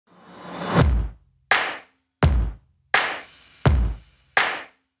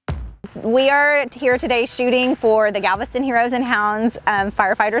We are here today shooting for the Galveston Heroes and Hounds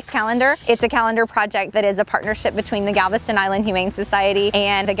Firefighters Calendar. It's a calendar project that is a partnership between the Galveston Island Humane Society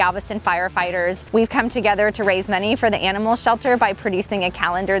and the Galveston firefighters. We've come together to raise money for the animal shelter by producing a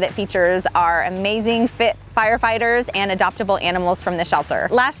calendar that features our amazing, fit firefighters and adoptable animals from the shelter.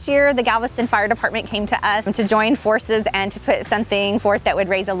 Last year, the Galveston Fire Department came to us to join forces and to put something forth that would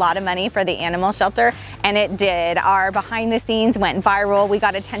raise a lot of money for the animal shelter, and it did. Our behind the scenes went viral. We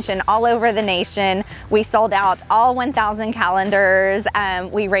got attention all over the nation. We sold out all 1,000 calendars.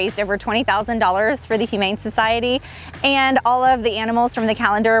 We raised over $20,000 for the Humane Society, and all of the animals from the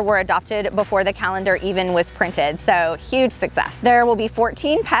calendar were adopted before the calendar even was printed. So huge success. There will be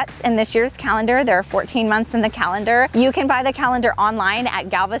 14 pets in this year's calendar. There are 14 months in the calendar. You can buy the calendar online at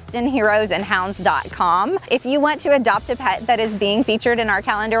galvestonheroesandhounds.com. If you want to adopt a pet that is being featured in our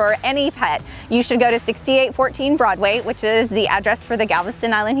calendar, or any pet, you should go to 6814 Broadway, which is the address for the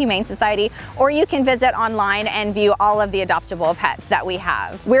Galveston Island Humane Society, or you can visit online and view all of the adoptable pets that we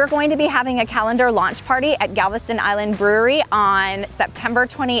have. We're going to be having a calendar launch party at Galveston Island Brewery on September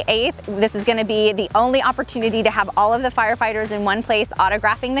 28th. This is going to be the only opportunity to have all of the firefighters in one place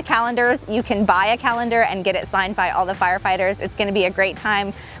autographing the calendars. You can buy a calendar and get it signed by all the firefighters. It's going to be a great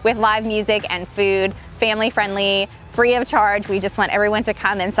time with live music and food, family friendly, free of charge. We just want everyone to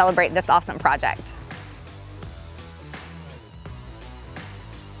come and celebrate this awesome project.